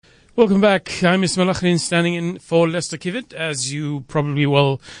Welcome back. I'm Masiphumelele, standing in for Lester Kivitt, as you probably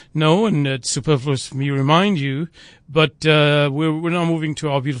well know, and it's superfluous for me to remind you. But we're now moving to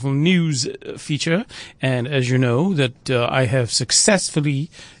our beautiful news feature, and as you know, that I have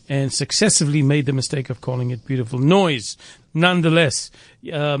successfully made the mistake of calling it beautiful noise. Nonetheless,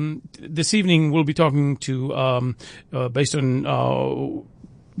 this evening we'll be talking to based on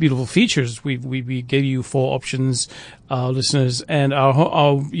beautiful features. We gave you 4 options, listeners, and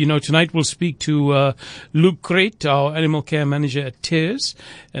our tonight we'll speak to Luke Kruyt, our animal care manager at Tears,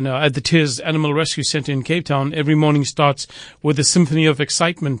 and at the Tears Animal Rescue Centre in Cape Town. Every morning starts with a symphony of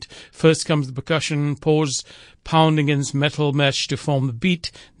excitement. First comes the percussion, Paws pounding against metal mesh to form the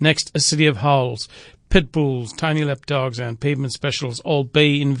beat. Next, a city of howls. Pit bulls, tiny lap dogs, and pavement specials all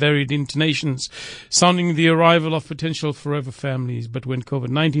bay in varied intonations, sounding the arrival of potential forever families. But when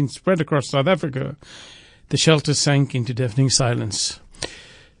COVID-19 spread across South Africa, the shelter sank into deafening silence.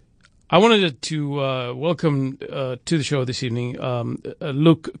 I wanted to welcome to the show this evening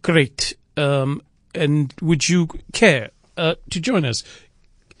Luke Kruyt, and would you care to join us?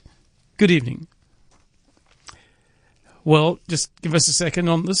 Good evening. Well, just give us a second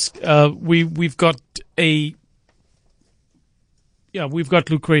on this. We've got Luke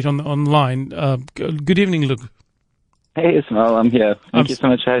Kruyt on the online. Good evening, Luke. Hey, Ismail, I'm here. Thank you so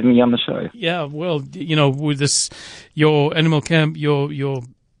much for having me on the show. Yeah, well, with this, your animal camp, your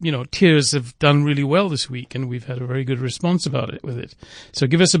Tears have done really well this week, and we've had a very good response with it. So,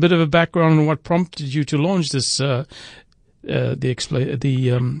 give us a bit of a background on what prompted you to launch this the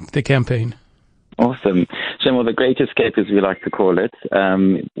campaign. Awesome. So, well, the Great Escape, as we like to call it,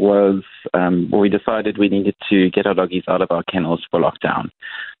 was we decided we needed to get our doggies out of our kennels for lockdown,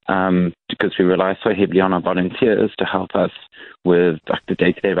 because we rely so heavily on our volunteers to help us with the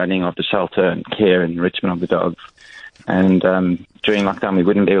day-to-day running of the shelter and care and enrichment of the dogs. And during lockdown, we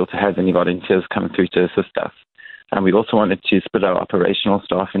wouldn't be able to have any volunteers come through to assist us. And we also wanted to split our operational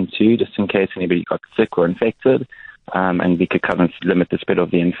staff in 2, just in case anybody got sick or infected. And we could kind of limit the spread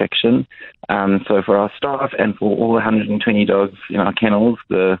of the infection. So for our staff and for all 120 dogs in our kennels,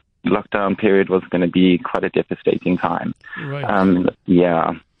 the lockdown period was going to be quite a devastating time. Right.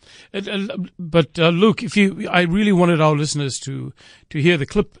 Yeah. But Luke, I really wanted our listeners to hear the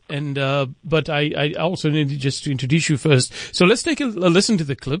clip, and but I also needed just to introduce you first. So let's take a listen to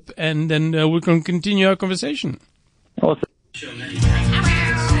the clip, and then we can continue our conversation. Awesome.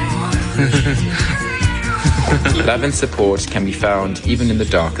 Love and support can be found even in the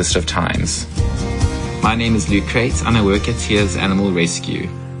darkest of times. My name is Luke Kruyt, and I work at Tears Animal Rescue.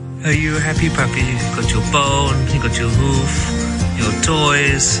 Are you a happy puppy? You've got your bone, you've got your hoof, your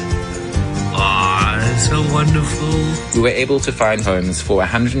toys. Ah, it's so wonderful. We were able to find homes for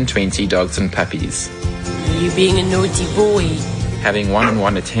 120 dogs and puppies. You being a naughty boy. Having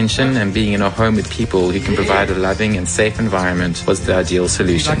one-on-one attention and being in a home with people who can provide a loving and safe environment was the ideal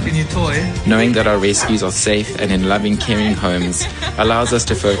solution. You like your new toy? Knowing that our rescues are safe and in loving, caring homes allows us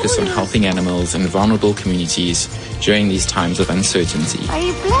to focus on helping animals in vulnerable communities during these times of uncertainty. Are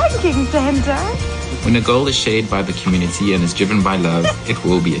you blanking, Santa? When a goal is shared by the community and is driven by love, it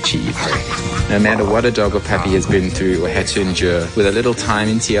will be achieved. No matter what a dog or puppy has been through or had to endure, with a little time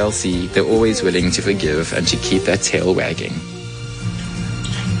in TLC, they're always willing to forgive and to keep that tail wagging.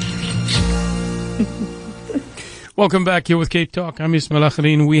 Welcome back here with Cape Talk. I'm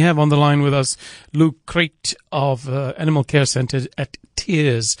Masiphumelele. We have on the line with us Luke Kruyt of Animal Care Centre at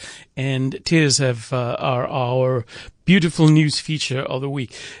Tears. And Tears are our beautiful news feature of the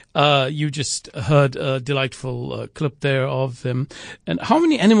week. You just heard a delightful clip there of them. And how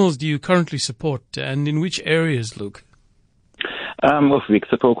many animals do you currently support, and in which areas, Luke? Well, we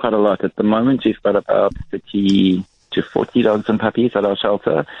support quite a lot. At the moment, we've got about 30 to 40 dogs and puppies at our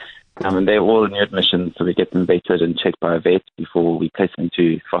shelter. And they're all new admissions, so we get them vetted and checked by a vet before we place them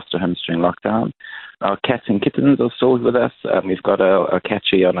into foster homes during lockdown. Our cats and kittens are still with us. We've got a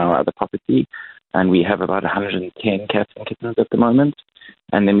cattery on our other property, and we have about 110 cats and kittens at the moment.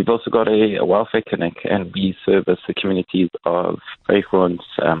 And then we've also got a welfare clinic, and we service the communities of Vrygrond,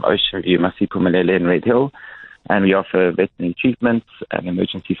 Ocean View, Masiphumelele, and Red Hill. And we offer veterinary treatments and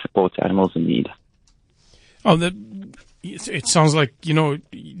emergency support to animals in need. Oh, it sounds like,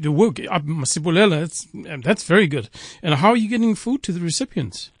 the work, Masiphumelele, that's very good. And how are you getting food to the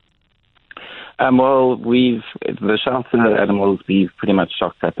recipients? Well, the shelter animals, we've pretty much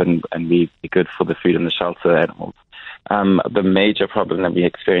stocked up and we've been good for the food and the shelter animals. The major problem that we're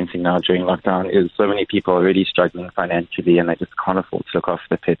experiencing now during lockdown is so many people are really struggling financially, and they just can't afford to look after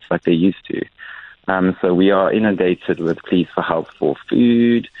their pets like they used to. So we are inundated with pleas for help for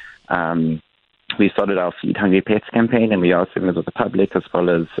food, we started our Feed Hungry Pets campaign, and we asked members of the public as well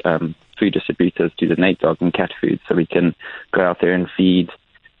as food distributors to donate dog and cat food so we can go out there and feed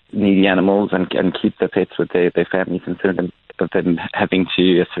needy animals and keep the pets with their families instead of them having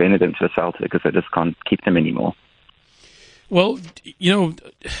to surrender them to a shelter because they just can't keep them anymore. Well,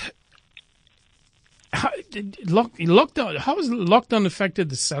 lockdown. How has lockdown affected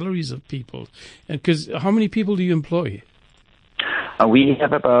the salaries of people? Because how many people do you employ? We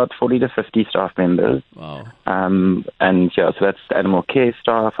have about 40 to 50 staff members. Wow. So that's animal care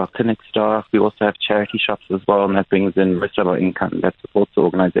staff, our clinic staff. We also have charity shops as well, and that brings in most of our income that supports the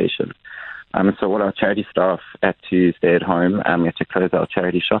organization. So all our charity staff had to stay at home. We had to close our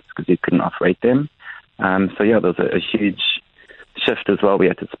charity shops because we couldn't operate them. There was a huge shift as well. We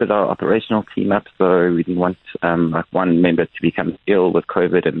had to split our operational team up, so we didn't want one member to become ill with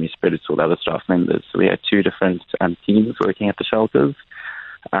COVID, and we spread it to all the other staff members. So we had two different teams working at the shelters.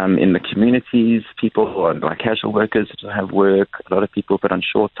 In the communities, people like casual workers didn't have work. A lot of people put on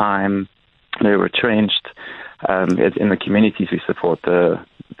short time. They were retrenched. In the communities, we support the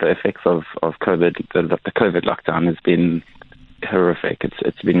effects of COVID. The COVID lockdown has been horrific.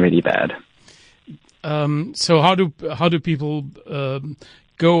 It's been really bad. So how do people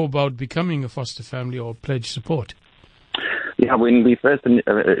go about becoming a foster family or pledge support? Yeah, when we first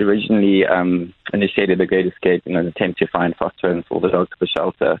originally initiated the Great Escape in an attempt to find foster homes for the dogs for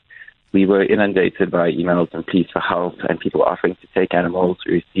shelter, we were inundated by emails and pleas for help and people offering to take animals.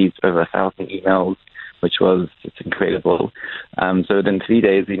 We received over 1,000 emails, which was incredible. So within 3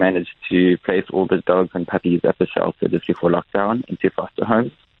 days, we managed to place all the dogs and puppies at the shelter just before lockdown into foster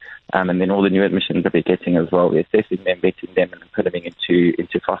homes. And then all the new admissions that we're getting as well, we're assessing them, vetting them, and putting them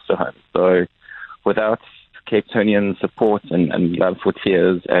into foster homes. So without Cape Townian support and love for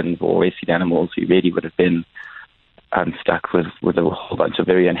tears and for rescued animals, we really would have been stuck with a whole bunch of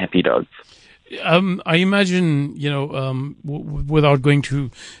very unhappy dogs. I imagine, without going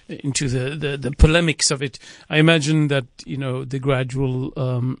into the polemics of it, I imagine that, the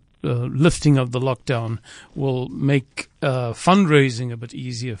gradual lifting of the lockdown will make fundraising a bit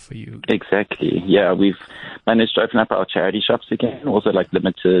easier for you. Exactly. Yeah, we've managed to open up our charity shops again, also like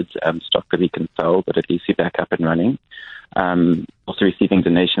limited stock that we can sell, but at least we're back up and running. Also receiving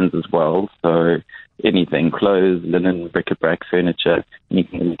donations as well, so anything, clothes, linen, bric-a-brac, furniture,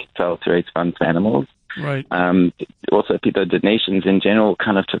 anything that we can sell to raise funds for animals. Right. Also, people donations in general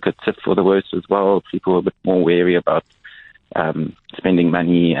kind of took a tip for the worst as well. People were a bit more wary about spending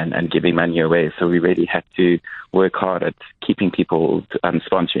money and giving money away. So we really had to work hard at keeping people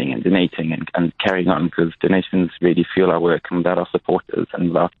sponsoring and donating and carrying on, because donations really fuel our work, and without our supporters and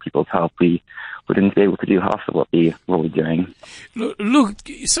without people's help, we wouldn't be able to do half of what we're doing. Look,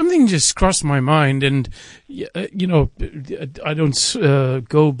 something just crossed my mind, and I don't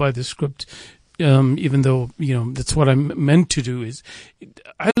go by the script. Even though, that's what I'm meant to do. Is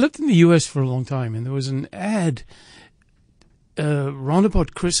I lived in the US for a long time, and there was an ad round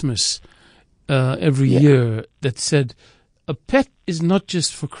about Christmas every year that said, a pet is not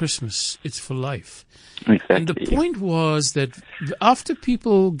just for Christmas, it's for life. Exactly. And the point was that after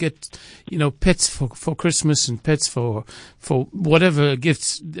people get, pets for Christmas and pets for whatever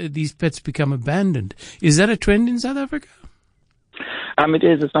gifts, these pets become abandoned. Is that a trend in South Africa? It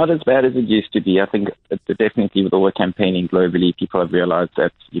is. It's not as bad as it used to be. I think definitely with all the campaigning globally, people have realized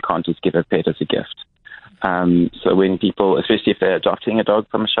that you can't just give a pet as a gift. So when people, especially if they're adopting a dog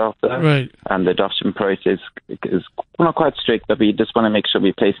from a shelter, right, the adoption process is not quite strict, but we just want to make sure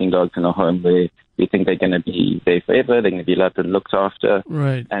we're placing dogs in a home where we think they're going to be there forever, they're going to be loved and looked after.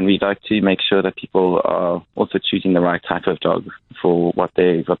 Right. And we'd like to make sure that people are also choosing the right type of dog for what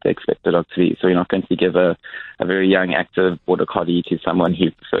they expect the dog to be. So we're not going to give a very young, active border collie to someone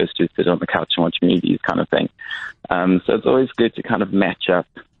who prefers to sit on the couch and watch movies kind of thing. So it's always good to kind of match up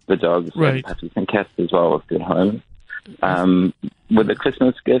the dogs, right, and puppies and cats as well with good homes. With the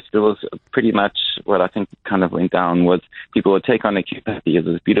Christmas gift, it was pretty much what I think kind of went down was people would take on a cute puppy as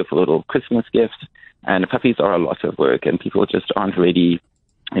this beautiful little Christmas gift, and puppies are a lot of work, and people just aren't ready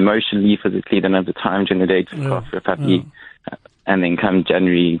emotionally, physically, they don't have the time during the day to look after a puppy. And then come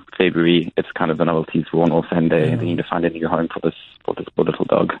January, February, it's kind of the novelty's worn off, and they need to find a new home for this poor little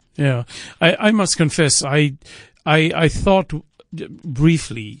dog. Yeah, I must confess, I thought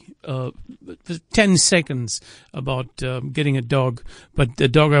briefly, 10 seconds about getting a dog, but the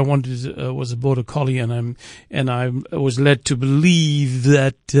dog I wanted was a border collie, and I was led to believe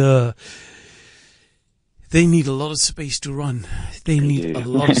that They need a lot of space to run. They need a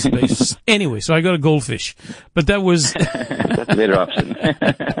lot of space. Anyway, so I got a goldfish, but that was That's a better option.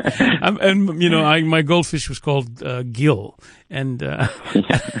 and my goldfish was called Gil, and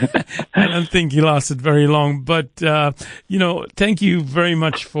I don't think he lasted very long. But thank you very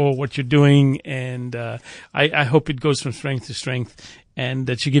much for what you're doing, and I hope it goes from strength to strength, and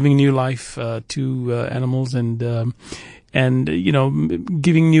that you're giving new life to animals, and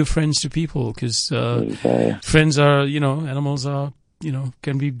giving new friends to people, because friends are, animals are,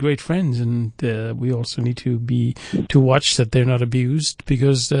 can be great friends, and we also need to watch that they're not abused,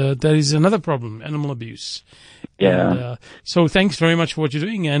 because that is another problem, animal abuse. Yeah. And, so thanks very much for what you're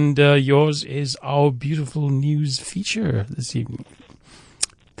doing, and yours is our beautiful news feature this evening.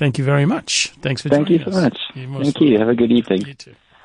 Thank you very much. Thanks for joining us. Thank you so much. Thank you. Have a good evening. You too.